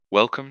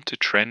Welcome to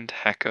Trend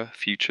Hacker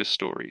Future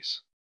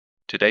Stories.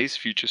 Today's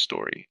future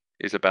story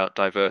is about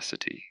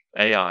diversity,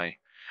 AI,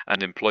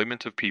 and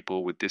employment of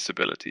people with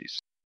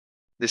disabilities.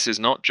 This is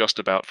not just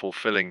about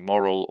fulfilling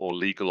moral or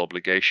legal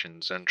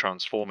obligations and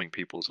transforming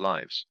people's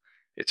lives.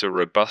 It's a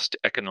robust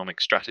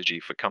economic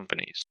strategy for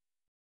companies.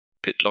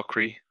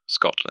 Pitlochry,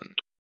 Scotland,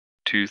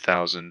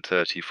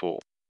 2034.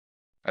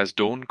 As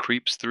dawn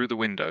creeps through the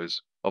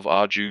windows of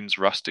Arjun's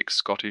rustic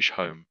Scottish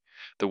home,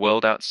 the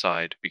world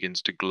outside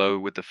begins to glow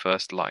with the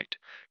first light,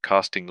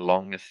 casting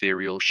long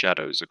ethereal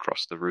shadows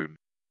across the room.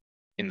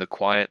 In the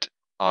quiet,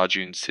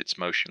 Arjun sits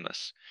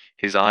motionless,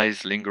 his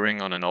eyes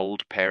lingering on an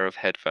old pair of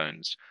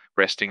headphones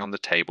resting on the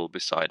table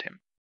beside him.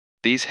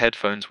 These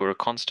headphones were a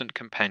constant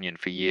companion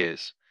for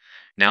years,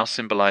 now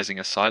symbolizing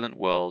a silent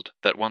world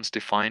that once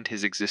defined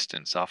his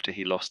existence after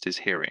he lost his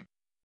hearing.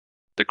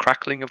 The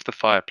crackling of the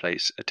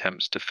fireplace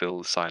attempts to fill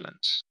the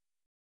silence.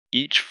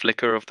 Each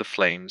flicker of the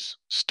flames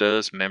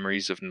stirs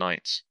memories of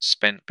nights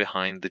spent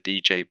behind the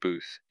DJ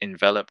booth,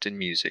 enveloped in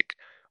music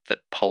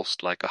that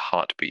pulsed like a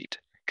heartbeat,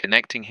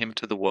 connecting him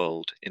to the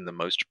world in the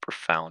most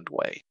profound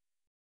way.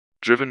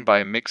 Driven by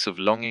a mix of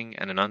longing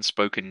and an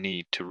unspoken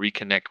need to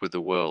reconnect with the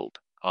world,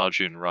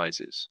 Arjun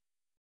rises.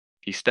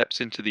 He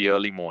steps into the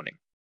early morning.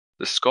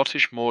 The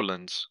Scottish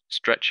moorlands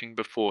stretching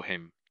before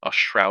him are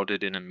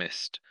shrouded in a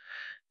mist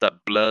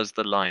that blurs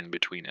the line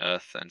between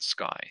earth and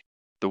sky.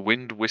 The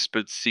wind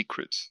whispered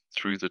secrets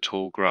through the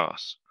tall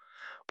grass,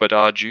 but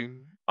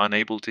Arjun,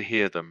 unable to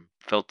hear them,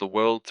 felt the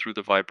world through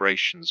the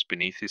vibrations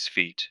beneath his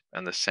feet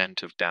and the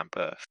scent of damp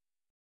earth.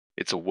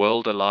 It's a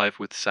world alive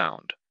with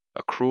sound,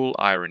 a cruel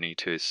irony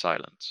to his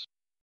silence.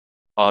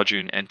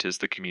 Arjun enters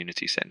the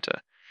community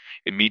center,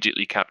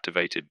 immediately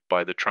captivated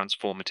by the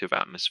transformative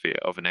atmosphere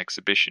of an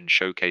exhibition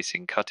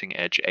showcasing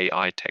cutting-edge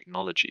AI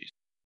technologies.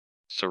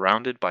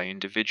 Surrounded by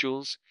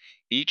individuals,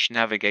 each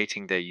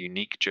navigating their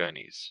unique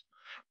journeys,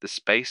 the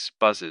space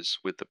buzzes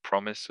with the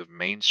promise of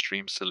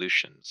mainstream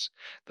solutions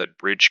that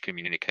bridge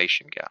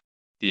communication gaps.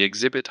 The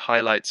exhibit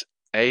highlights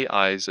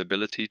AI's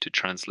ability to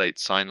translate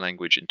sign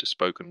language into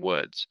spoken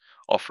words,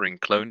 offering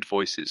cloned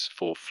voices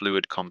for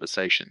fluid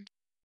conversation.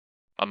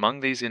 Among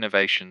these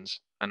innovations,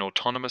 an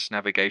autonomous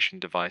navigation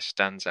device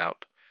stands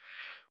out,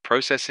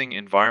 processing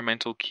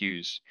environmental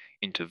cues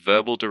into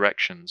verbal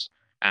directions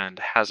and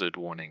hazard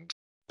warnings,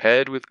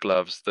 paired with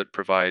gloves that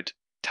provide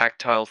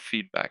tactile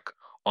feedback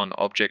on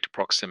object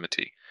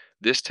proximity.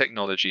 This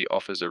technology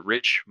offers a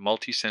rich,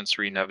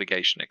 multisensory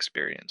navigation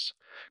experience,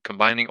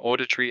 combining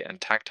auditory and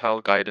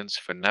tactile guidance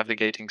for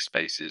navigating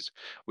spaces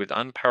with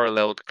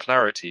unparalleled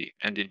clarity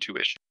and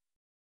intuition.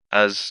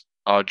 As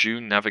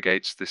Arjun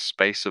navigates this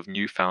space of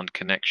newfound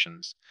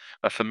connections,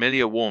 a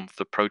familiar warmth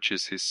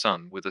approaches his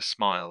son with a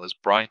smile as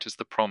bright as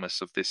the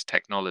promise of this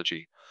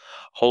technology,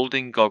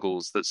 holding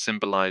goggles that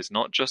symbolize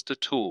not just a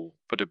tool,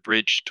 but a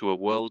bridge to a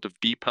world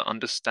of deeper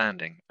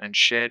understanding and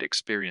shared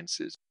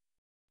experiences.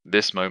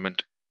 This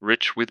moment,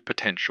 rich with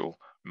potential,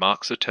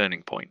 marks a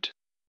turning point.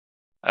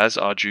 As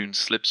Arjun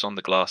slips on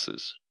the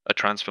glasses, a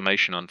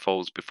transformation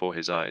unfolds before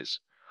his eyes,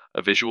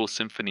 a visual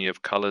symphony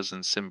of colors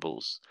and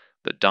symbols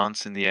that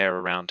dance in the air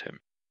around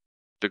him.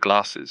 The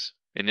glasses,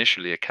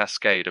 initially a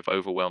cascade of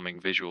overwhelming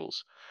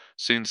visuals,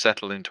 soon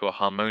settle into a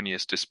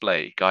harmonious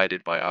display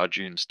guided by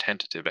Arjun's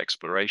tentative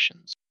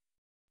explorations.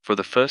 For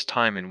the first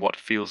time in what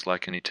feels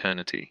like an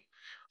eternity,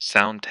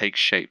 sound takes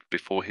shape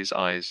before his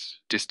eyes.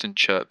 Distant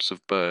chirps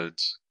of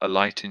birds, a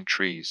light in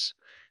trees,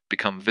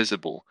 become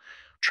visible,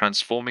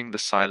 transforming the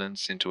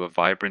silence into a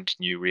vibrant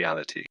new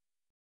reality.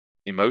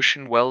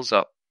 Emotion wells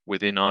up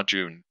within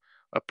Arjun,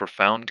 a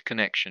profound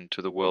connection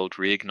to the world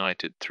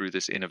reignited through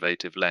this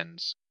innovative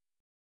lens.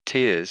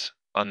 Tears,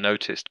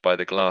 unnoticed by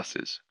the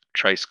glasses,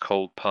 trace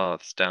cold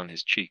paths down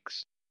his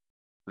cheeks.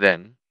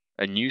 Then,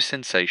 a new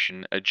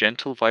sensation, a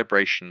gentle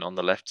vibration on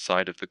the left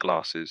side of the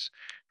glasses,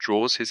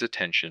 draws his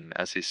attention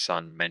as his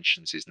son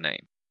mentions his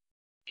name.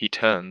 He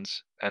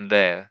turns, and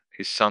there,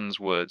 his son's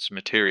words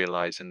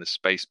materialize in the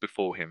space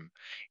before him,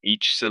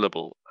 each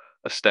syllable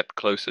a step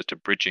closer to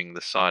bridging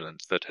the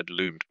silence that had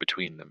loomed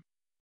between them.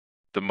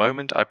 The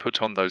moment I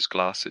put on those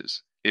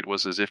glasses, it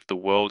was as if the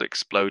world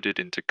exploded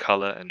into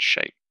color and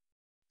shape.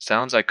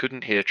 Sounds I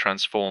couldn't hear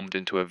transformed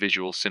into a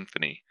visual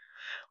symphony,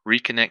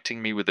 reconnecting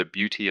me with the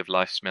beauty of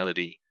life's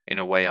melody in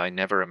a way I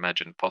never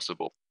imagined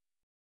possible.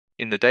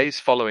 In the days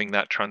following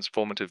that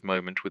transformative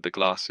moment with the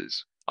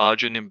glasses,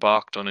 Arjun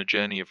embarked on a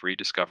journey of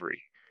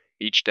rediscovery,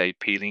 each day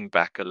peeling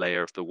back a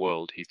layer of the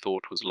world he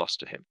thought was lost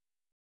to him.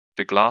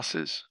 The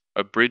glasses,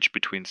 a bridge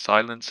between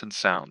silence and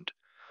sound,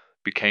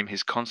 became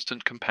his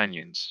constant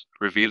companions,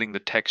 revealing the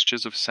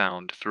textures of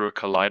sound through a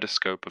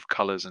kaleidoscope of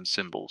colors and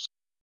symbols.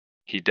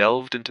 He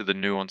delved into the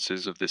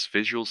nuances of this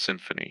visual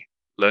symphony,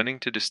 learning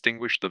to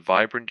distinguish the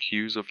vibrant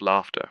hues of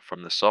laughter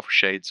from the soft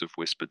shades of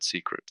whispered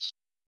secrets.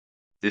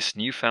 This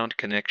newfound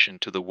connection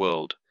to the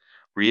world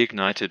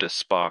reignited a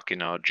spark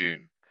in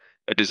Arjun,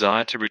 a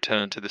desire to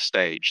return to the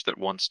stage that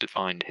once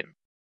defined him.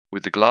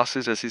 With the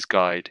glasses as his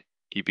guide,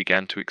 he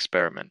began to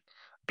experiment,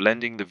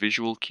 blending the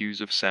visual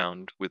cues of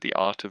sound with the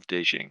art of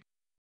DJing.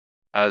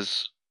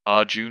 As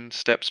Arjun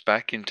steps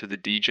back into the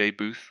DJ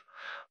booth.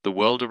 The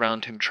world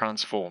around him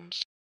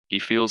transforms. He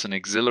feels an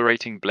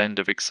exhilarating blend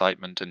of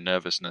excitement and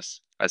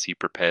nervousness as he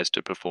prepares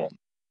to perform.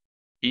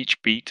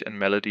 Each beat and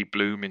melody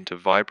bloom into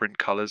vibrant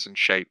colors and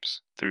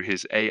shapes through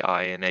his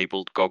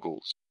AI-enabled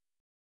goggles.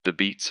 The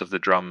beats of the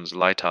drums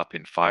light up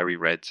in fiery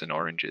reds and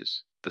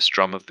oranges, the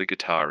strum of the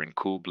guitar in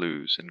cool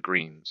blues and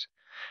greens,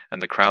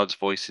 and the crowd's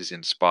voices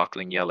in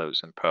sparkling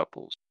yellows and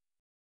purples.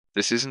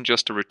 This isn't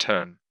just a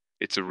return,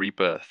 it's a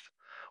rebirth,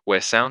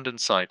 where sound and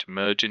sight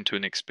merge into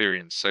an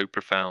experience so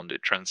profound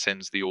it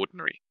transcends the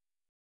ordinary.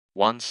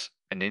 Once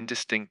an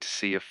indistinct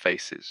sea of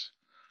faces,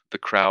 the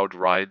crowd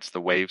rides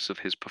the waves of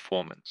his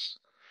performance,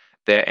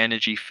 their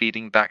energy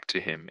feeding back to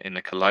him in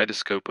a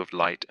kaleidoscope of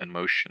light and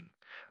motion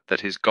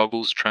that his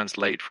goggles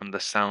translate from the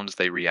sounds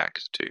they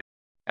react to.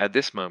 At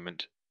this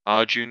moment,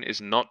 Arjun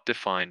is not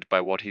defined by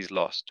what he's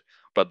lost,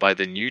 but by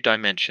the new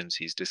dimensions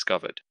he's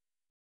discovered.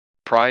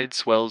 Pride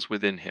swells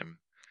within him,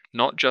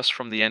 not just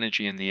from the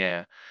energy in the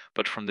air,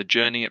 but from the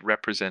journey it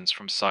represents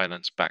from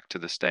silence back to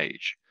the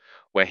stage,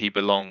 where he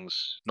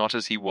belongs, not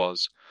as he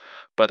was,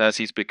 but as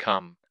he's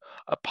become,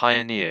 a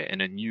pioneer in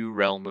a new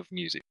realm of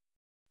music.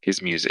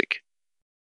 His music.